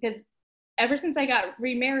 because ever since I got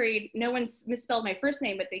remarried, no one's misspelled my first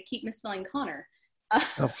name, but they keep misspelling Connor.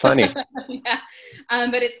 Oh, funny. Yeah.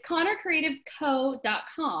 But it's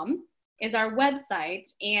connorcreativeco.com is our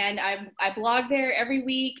website. And I blog there every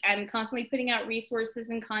week. I'm constantly putting out resources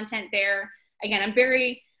and content there. Again, I'm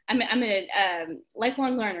a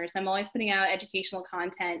lifelong learner. So I'm always putting out educational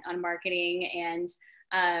content on marketing and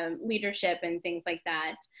leadership and things like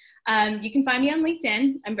that. You can find me on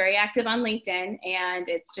LinkedIn. I'm very active on LinkedIn, and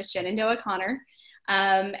it's just Shenandoah Connor.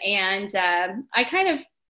 I kind of,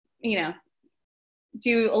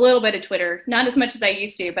 do a little bit of Twitter, not as much as I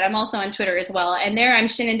used to, but I'm also on Twitter as well. And there I'm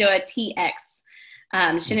Shenandoah TX,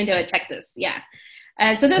 Shenandoah, Texas. Yeah.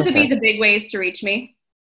 So those would be the big ways to reach me.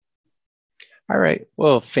 All right.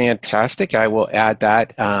 Well, fantastic. I will add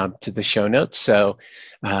that to the show notes so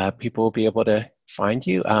people will be able to find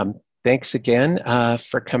you. Thanks again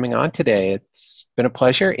for coming on today. It's been a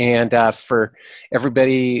pleasure. And for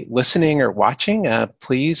everybody listening or watching,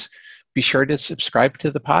 please be sure to subscribe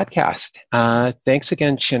to the podcast. Thanks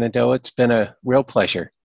again, Shenandoah. It's been a real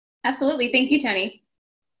pleasure. Absolutely. Thank you, Tony.